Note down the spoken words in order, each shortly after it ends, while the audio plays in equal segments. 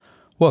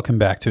Welcome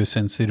back to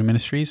Ascend Student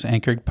Ministries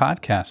Anchored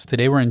Podcast.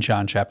 Today we're in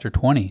John chapter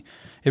 20.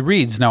 It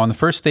reads, Now on the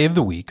first day of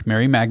the week,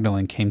 Mary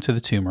Magdalene came to the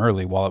tomb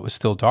early while it was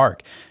still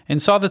dark,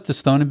 and saw that the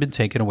stone had been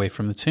taken away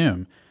from the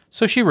tomb.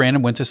 So she ran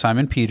and went to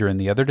Simon Peter and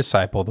the other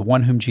disciple, the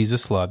one whom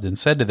Jesus loved, and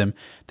said to them,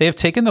 They have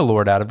taken the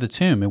Lord out of the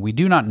tomb, and we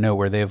do not know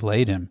where they have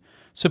laid him.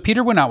 So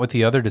Peter went out with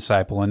the other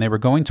disciple, and they were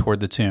going toward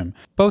the tomb.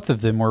 Both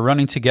of them were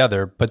running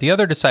together, but the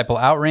other disciple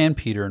outran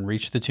Peter and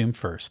reached the tomb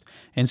first.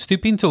 And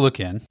stooping to look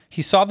in,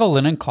 he saw the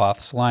linen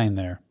cloths lying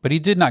there, but he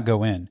did not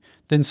go in.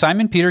 Then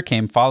Simon Peter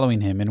came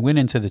following him and went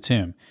into the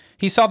tomb.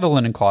 He saw the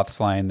linen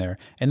cloths lying there,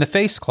 and the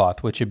face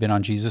cloth which had been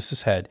on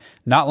Jesus' head,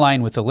 not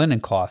lying with the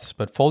linen cloths,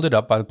 but folded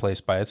up by the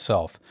place by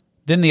itself.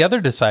 Then the other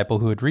disciple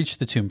who had reached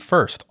the tomb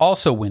first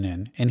also went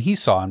in, and he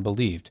saw and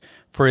believed.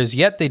 For as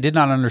yet they did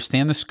not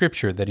understand the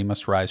scripture that he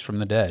must rise from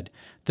the dead.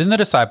 Then the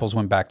disciples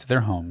went back to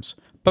their homes.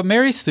 But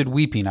Mary stood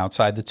weeping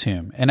outside the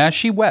tomb, and as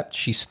she wept,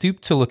 she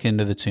stooped to look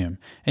into the tomb.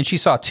 And she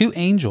saw two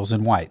angels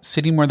in white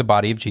sitting where the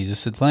body of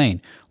Jesus had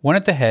lain, one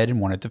at the head and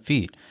one at the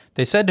feet.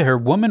 They said to her,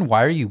 Woman,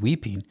 why are you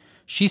weeping?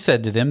 She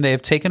said to them, They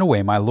have taken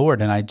away my Lord,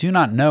 and I do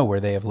not know where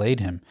they have laid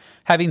him.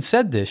 Having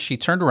said this, she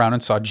turned around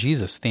and saw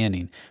Jesus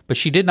standing, but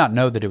she did not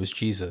know that it was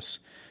Jesus.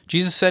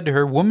 Jesus said to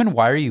her, Woman,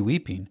 why are you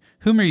weeping?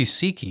 Whom are you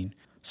seeking?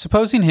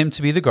 Supposing him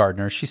to be the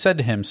gardener, she said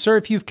to him, Sir,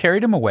 if you have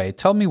carried him away,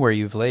 tell me where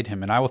you have laid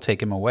him, and I will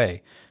take him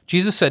away.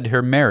 Jesus said to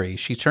her, Mary.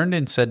 She turned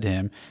and said to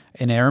him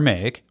in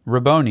Aramaic,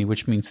 Rabboni,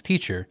 which means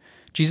teacher.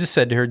 Jesus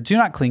said to her, Do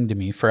not cling to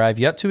me, for I have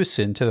yet to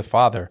ascend to the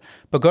Father.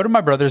 But go to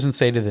my brothers and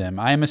say to them,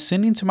 I am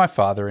ascending to my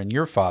Father and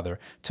your Father,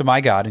 to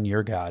my God and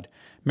your God.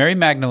 Mary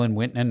Magdalene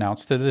went and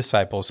announced to the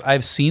disciples, I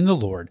have seen the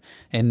Lord,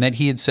 and that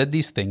he had said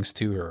these things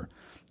to her.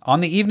 On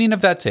the evening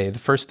of that day, the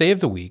first day of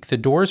the week, the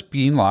doors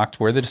being locked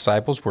where the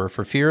disciples were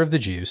for fear of the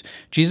Jews,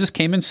 Jesus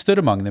came and stood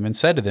among them and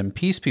said to them,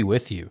 Peace be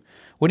with you.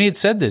 When he had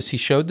said this, he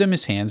showed them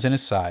his hands and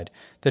his side.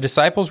 The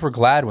disciples were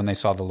glad when they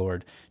saw the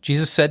Lord.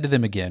 Jesus said to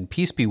them again,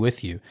 Peace be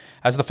with you.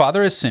 As the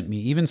Father has sent me,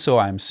 even so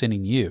I am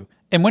sending you.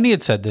 And when he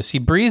had said this, he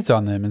breathed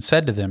on them and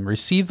said to them,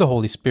 Receive the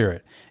Holy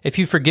Spirit. If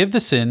you forgive the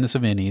sins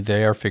of any,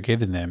 they are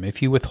forgiven them.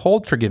 If you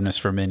withhold forgiveness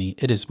from any,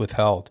 it is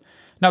withheld.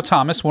 Now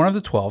Thomas, one of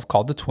the 12,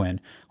 called the twin,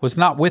 was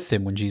not with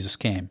them when Jesus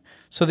came.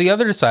 So the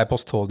other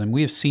disciples told him,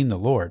 We have seen the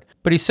Lord.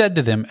 But he said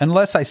to them,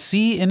 Unless I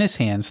see in his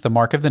hands the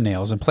mark of the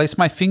nails, and place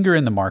my finger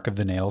in the mark of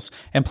the nails,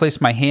 and place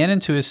my hand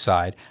into his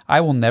side, I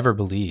will never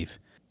believe.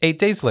 8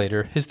 days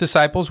later, his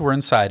disciples were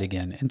inside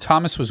again, and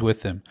Thomas was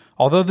with them.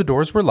 Although the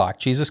doors were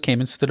locked, Jesus came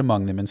and stood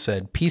among them and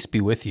said, Peace be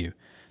with you.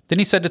 Then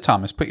he said to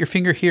Thomas, Put your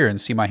finger here and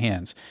see my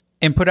hands,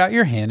 and put out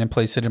your hand and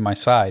place it in my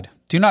side.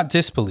 Do not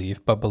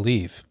disbelieve, but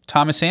believe.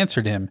 Thomas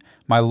answered him,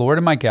 My Lord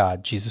and my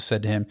God. Jesus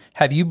said to him,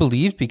 Have you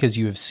believed because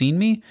you have seen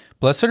me?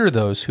 Blessed are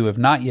those who have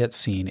not yet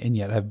seen and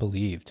yet have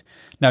believed.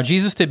 Now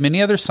Jesus did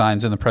many other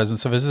signs in the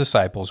presence of his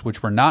disciples,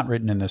 which were not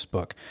written in this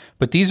book.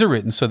 But these are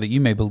written so that you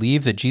may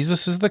believe that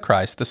Jesus is the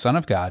Christ, the Son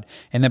of God,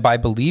 and that by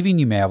believing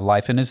you may have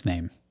life in his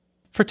name.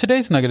 For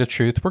today's nugget of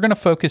truth, we're going to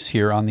focus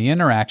here on the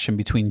interaction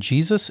between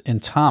Jesus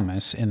and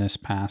Thomas in this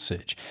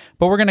passage.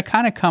 But we're going to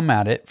kind of come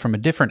at it from a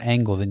different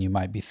angle than you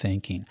might be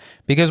thinking.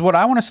 Because what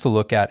I want us to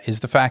look at is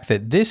the fact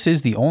that this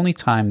is the only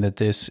time that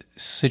this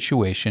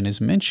situation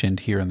is mentioned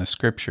here in the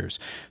scriptures.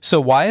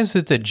 So why is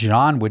it that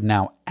John would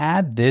now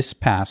add this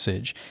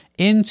passage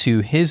into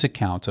his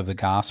account of the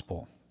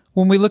gospel?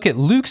 When we look at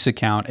Luke's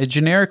account, it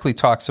generically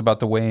talks about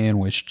the way in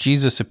which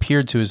Jesus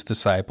appeared to his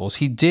disciples.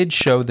 He did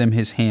show them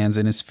his hands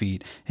and his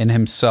feet and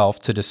himself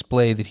to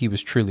display that he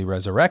was truly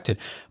resurrected.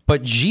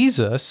 But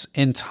Jesus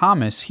and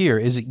Thomas here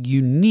is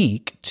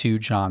unique to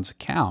John's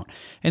account.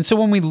 And so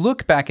when we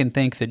look back and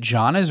think that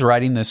John is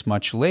writing this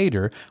much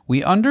later,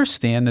 we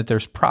understand that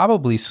there's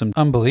probably some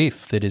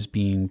unbelief that is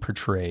being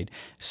portrayed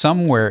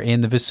somewhere in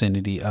the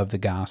vicinity of the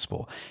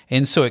gospel.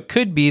 And so it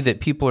could be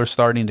that people are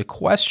starting to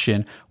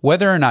question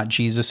whether or not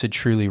Jesus had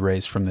truly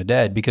raised from the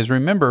dead. Because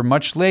remember,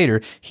 much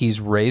later,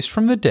 he's raised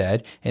from the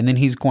dead, and then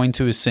he's going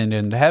to ascend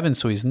into heaven,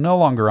 so he's no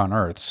longer on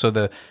earth. So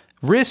the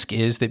risk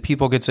is that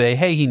people could say,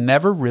 hey, he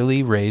never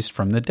really raised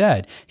from the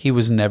dead. He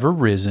was never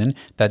risen.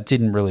 That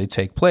didn't really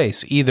take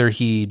place. Either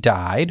he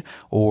died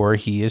or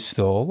he is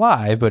still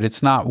alive, but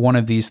it's not one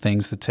of these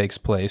things that takes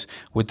place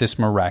with this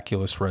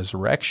miraculous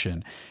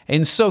resurrection.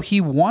 And so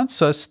he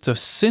wants us to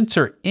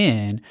center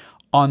in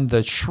on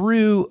the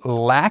true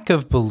lack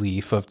of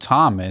belief of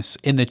Thomas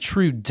and the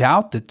true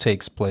doubt that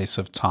takes place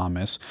of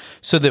Thomas,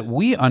 so that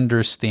we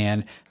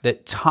understand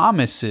that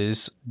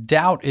Thomas's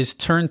doubt is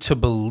turned to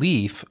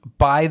belief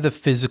by the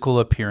physical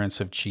appearance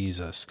of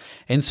Jesus.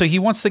 And so he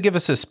wants to give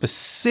us a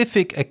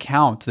specific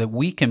account that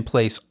we can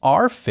place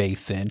our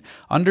faith in,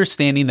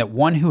 understanding that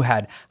one who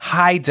had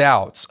high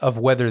doubts of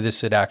whether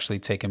this had actually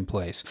taken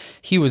place.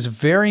 He was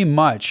very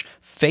much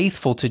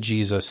faithful to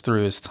Jesus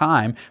through his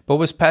time, but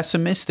was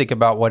pessimistic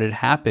about what had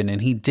happened,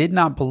 and he did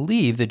not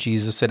believe that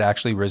Jesus had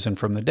actually risen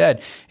from the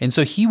dead. And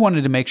so he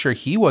wanted to make sure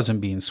he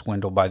wasn't being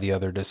swindled by the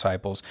other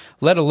disciples,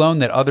 let alone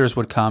that others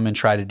would come and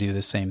try to do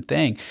the same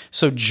thing.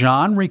 So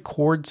John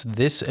records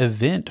this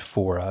event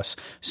for us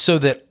so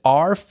that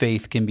our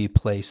faith can be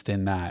placed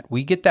in that.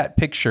 We get that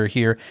picture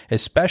here,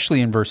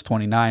 especially in verse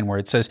 29, where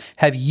it says,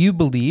 "Have you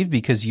believed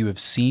because you have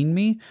seen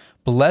me?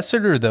 Blessed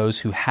are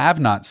those who have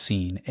not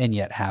seen and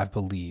yet have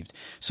believed."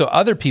 So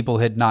other people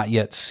had not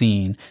yet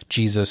seen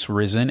Jesus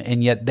risen,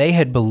 and yet they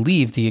had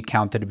believed the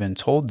account that had been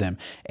told them.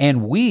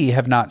 And we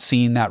have not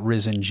seen that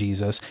risen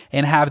Jesus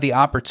and have the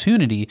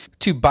opportunity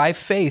to, by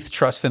faith,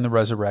 trust in the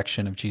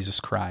resurrection of Jesus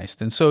Christ.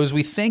 And so as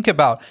we think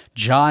about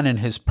John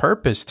and his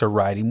purpose to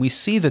writing, we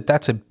see that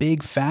that's a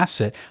big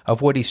facet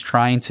of what he's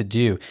trying to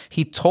do.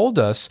 He told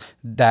us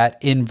that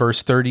in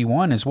verse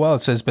 31 as well.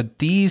 It says, "But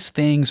these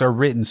things are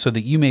written so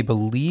that you may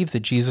believe that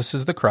Jesus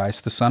is the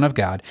Christ, the Son of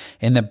God,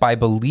 and that by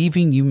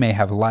believing you may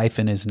have life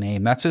in his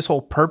name." That's his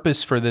whole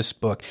purpose for this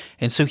book.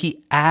 And so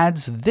he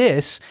adds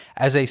this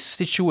as a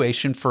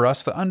situation for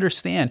us to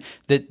understand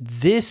that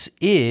this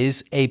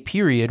is a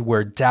period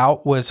where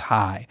doubt was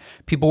high.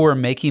 People were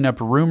making up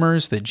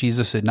rumors that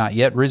Jesus had not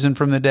yet risen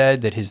from the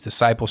dead, that his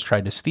disciples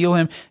tried to steal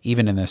him.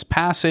 Even in this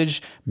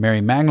passage, Mary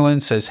Magdalene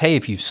says, "Hey,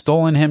 if you've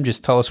stolen him,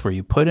 just tell us where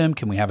you put him.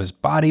 Can we have his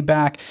body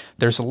back?"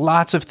 There's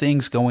lots of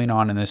things going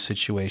on in this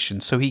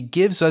situation. So he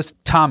gives us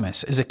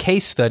Thomas as a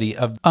case study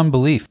of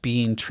unbelief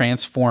being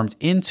transformed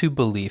into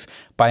belief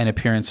by an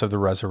appearance of the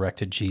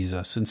resurrected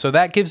Jesus. And so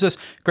that gives us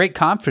great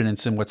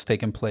confidence in what's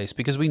taken place,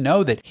 because we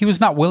know that he was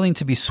not willing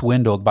to be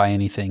swindled by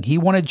anything. He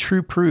wanted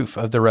true proof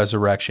of the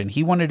resurrection.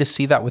 He wanted to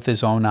see that with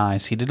his own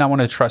eyes. He did not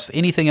want to trust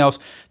anything else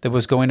that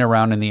was going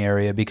around in the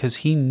area, because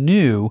he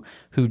knew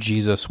who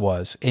Jesus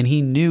was. And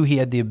he knew he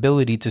had the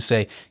ability to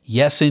say,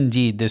 yes,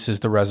 indeed, this is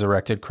the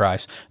resurrected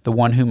Christ, the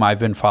one whom I've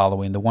been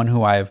following, the one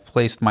who I have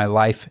placed my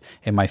life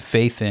and my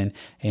faith in,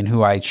 and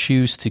who I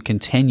choose to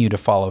continue to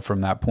follow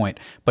from that point.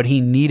 But he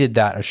needed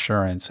that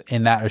assurance,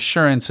 and that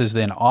assurance is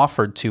then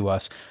offered to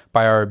us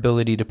by our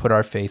ability to put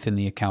our faith in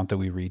the account that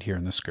we read here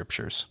in the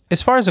scriptures.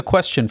 As far as a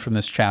question from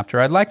this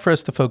chapter, I'd like for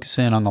us to focus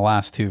in on the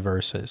last two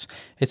verses.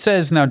 It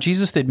says, "Now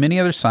Jesus did many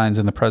other signs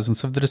in the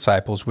presence of the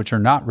disciples, which are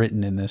not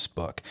written in this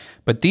book.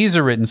 But these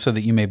are written so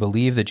that you may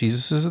believe that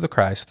Jesus is the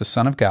Christ, the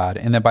Son of God,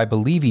 and that by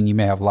believing you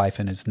may have life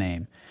in his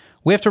name."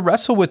 We have to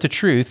wrestle with the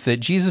truth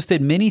that Jesus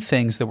did many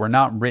things that were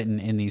not written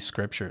in these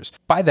scriptures.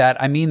 By that,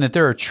 I mean that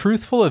there are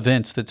truthful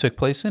events that took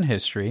place in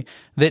history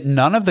that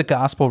none of the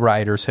gospel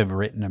writers have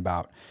written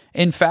about.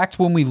 In fact,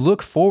 when we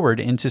look forward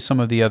into some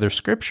of the other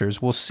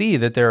scriptures, we'll see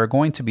that there are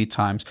going to be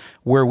times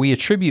where we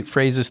attribute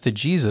phrases to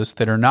Jesus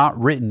that are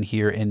not written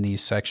here in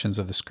these sections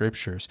of the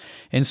scriptures.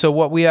 And so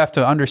what we have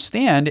to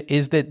understand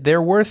is that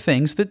there were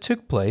things that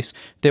took place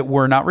that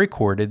were not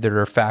recorded, that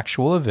are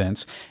factual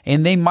events,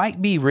 and they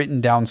might be written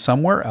down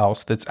somewhere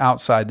else that's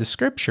outside the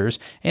scriptures,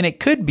 and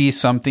it could be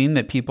something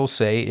that people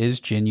say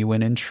is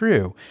genuine and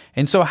true.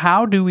 And so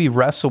how do we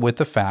wrestle with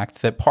the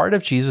fact that part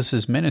of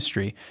Jesus'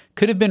 ministry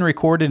could have been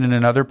recorded in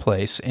another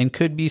place and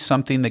could be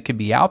something that could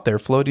be out there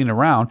floating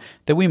around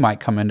that we might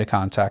come into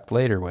contact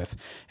later with?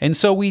 And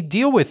so we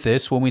deal with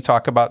this when we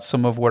talk about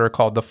some of what are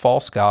called the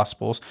false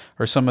gospels,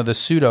 or some of the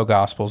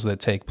pseudo-gospels that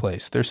take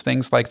place. There's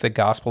things like the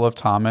Gospel of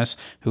Thomas,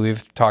 who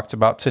we've talked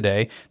about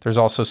today. There's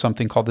also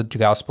something called the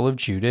Gospel of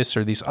Judas,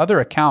 or these other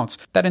accounts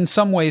that in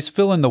some ways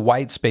fill in the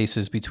white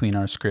spaces between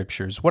our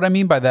scriptures. What I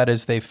mean by that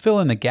is they fill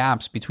in the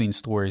gaps between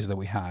stories that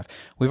we have.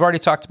 We've already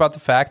talked about the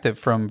fact that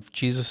from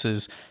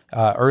Jesus's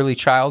early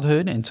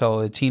childhood until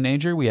a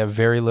teenager, we have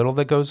very little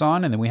that goes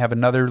on, and then we have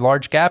another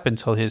large gap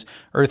until his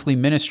earthly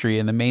ministry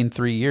in the main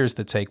 3 years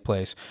that take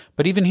place.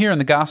 But even here in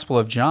the Gospel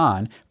of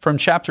John, from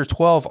chapter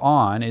 12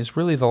 on is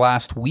really the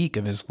last week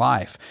of his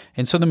life.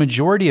 And so the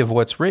majority of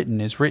what's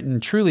written is written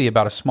truly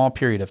about a small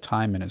period of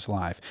time in his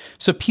life.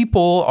 So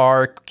people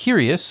are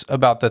curious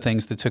about the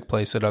things that took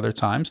place at other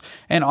times,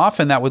 and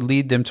often that would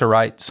lead them to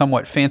write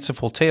somewhat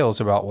fanciful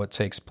tales about what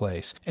takes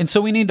place. And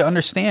so we need to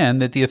understand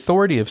that the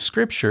authority of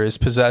Scripture is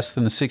possessed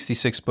in the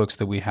 66 books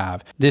that we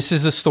have. This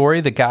is the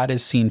story that God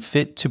has seen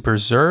fit to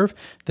preserve,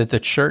 that the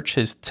church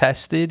has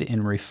tested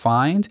and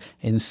refined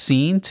and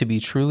seen to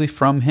be truly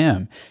from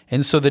him.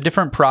 And so the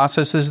different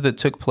processes that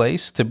took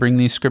place to bring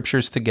these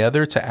scriptures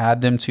together, to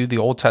add them to the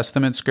Old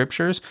Testament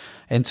scriptures,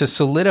 and to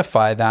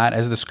solidify that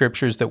as the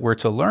scriptures that we're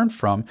to learn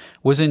from,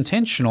 was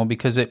intentional,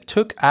 because it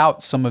took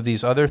out some of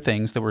these other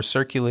things that were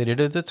circulated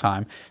at the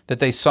time that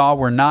they saw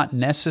were not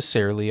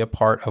necessarily a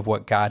part of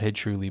what God had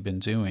truly been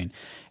doing.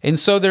 And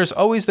so there's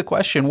always the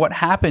question, what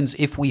happens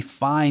if we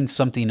find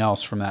something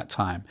else from that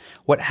time?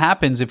 What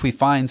happens if we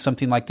find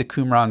something like the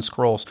Qumran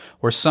scrolls,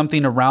 or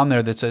something around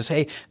there that says,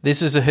 hey,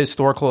 this is a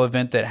historical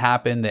event that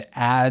happened that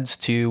adds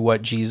to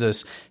what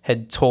Jesus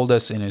had told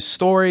us in his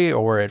story,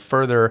 or it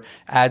further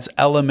adds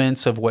elements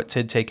sense of what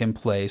had taken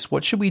place.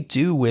 What should we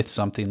do with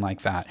something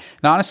like that?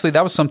 And honestly,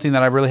 that was something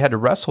that I really had to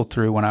wrestle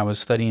through when I was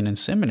studying in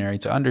seminary,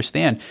 to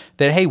understand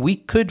that, hey, we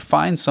could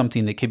find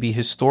something that could be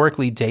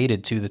historically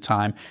dated to the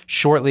time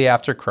shortly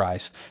after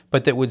Christ,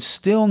 but that would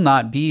still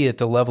not be at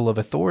the level of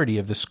authority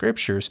of the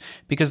Scriptures,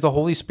 because the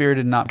Holy Spirit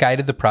had not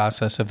guided the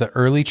process of the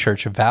early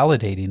church of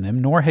validating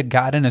them, nor had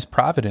God in His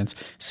providence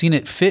seen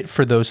it fit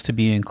for those to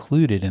be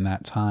included in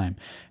that time.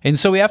 And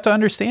so we have to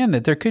understand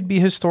that there could be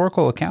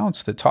historical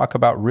accounts that talk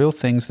about real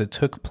things that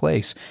took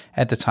place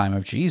at the time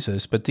of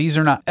Jesus, but these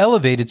are not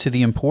elevated to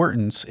the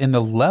importance in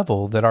the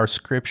level that our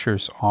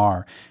Scriptures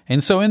are.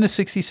 And so in the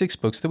 66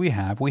 books that we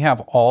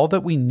have all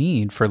that we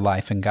need for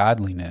life and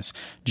godliness.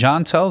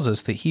 John tells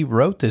us that he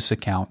wrote this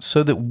account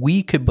so that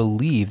we could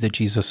believe that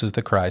Jesus is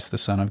the Christ, the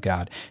Son of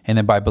God, and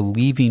that by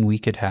believing we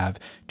could have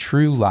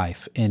true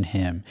life in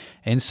Him.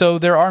 And so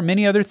there are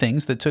many other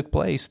things that took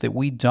place that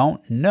we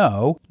don't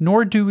know,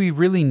 nor do we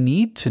really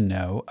need to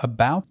know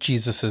about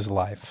Jesus'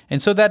 life.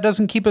 And so that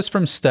doesn't keep us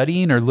from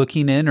studying or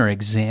looking in or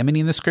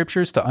examining the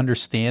Scriptures to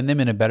understand them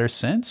in a better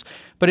sense,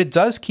 but it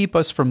does keep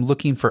us from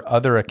looking for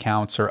other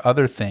accounts or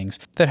other things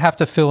that have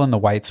to fill in the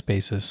white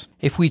spaces.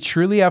 If we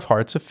truly have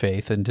hearts of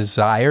faith and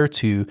desire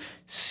to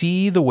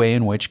see the way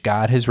in which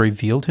God has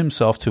revealed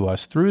Himself to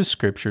us through His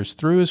Scriptures,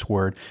 through His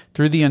Word,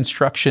 through the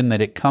instruction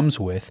that it comes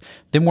with,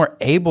 then we're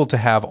able to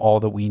have all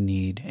that we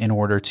need in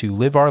order to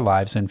live our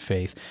lives in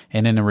faith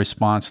and in a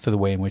response to the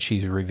way in which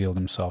He's revealed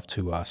Himself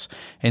to us.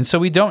 And so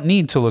we don't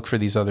need to look for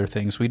these other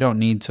things. We don't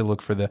need to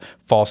look for the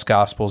false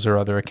gospels or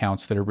other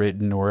accounts that are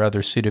written, or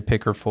other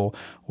pseudepigraphal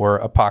or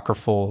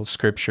apocryphal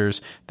scriptures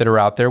that are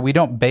out there. We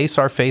don't base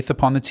our faith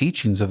upon the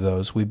teachings of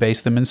those. We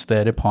base them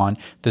instead upon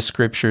the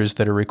Scriptures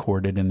that are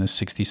recorded in the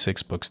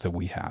 66 books that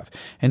we have.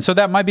 And so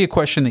that might be a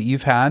question that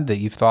you've had, that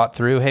you've thought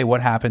through. Hey,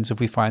 what happens if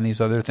we find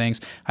these other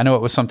things? I know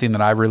it was something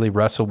that I really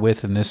wrestled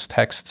with, and this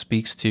text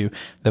speaks to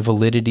the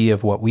validity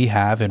of what we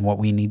have and what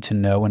we need to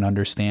know and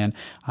understand.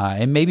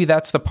 And maybe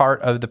that's the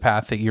part of the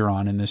path that you're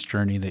on in this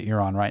journey that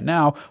you're on right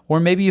now. Or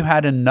maybe you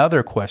had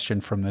another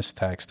question from this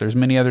text. There's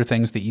many other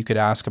things that you could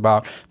ask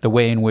about the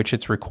way in which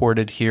it's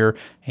recorded here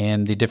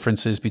and the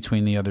differences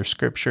between the other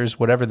Scriptures.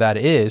 Whatever that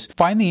is,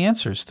 find the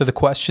answers to the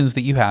questions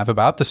that you have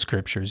about the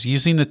Scriptures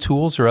using the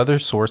tools or other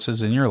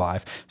sources in your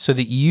life so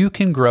that you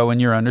can grow in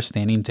your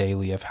understanding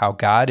daily of how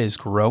God is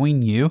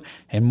growing you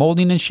and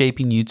molding and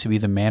shaping you to be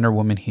the man or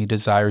woman He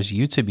desires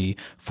you to be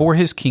for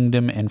His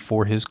kingdom and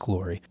for His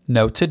glory.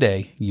 Know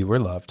today you are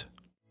loved.